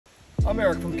I'm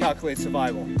Eric from Calculate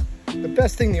Survival. The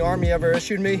best thing the Army ever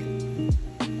issued me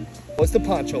was the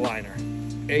Poncho Liner,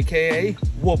 aka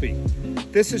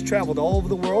Woobie. This has traveled all over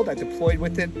the world. I deployed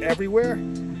with it everywhere.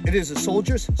 It is a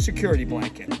soldier's security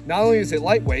blanket. Not only is it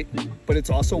lightweight, but it's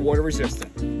also water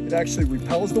resistant. It actually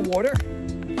repels the water.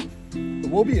 The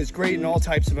Woobie is great in all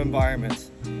types of environments.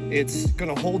 It's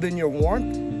gonna hold in your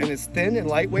warmth, and it's thin and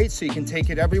lightweight so you can take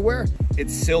it everywhere.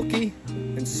 It's silky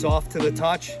and soft to the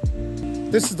touch.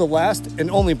 This is the last and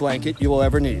only blanket you will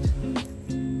ever need.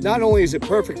 Not only is it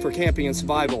perfect for camping and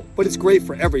survival, but it's great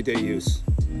for everyday use.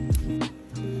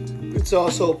 It's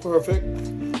also perfect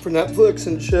for Netflix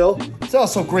and chill. It's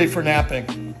also great for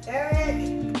napping.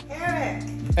 Eric!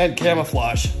 And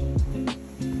camouflage.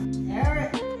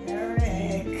 Eric!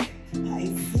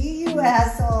 I see you,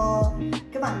 asshole!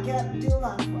 Come on, get up and do a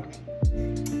lawn for me.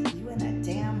 You and that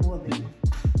damn Woobie.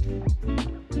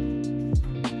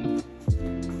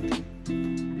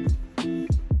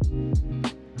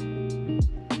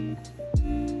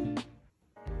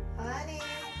 Honey,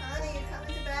 you coming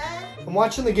to bed? I'm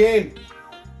watching the game.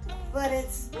 But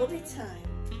it's Woobie time.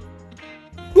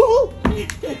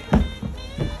 Woohoo!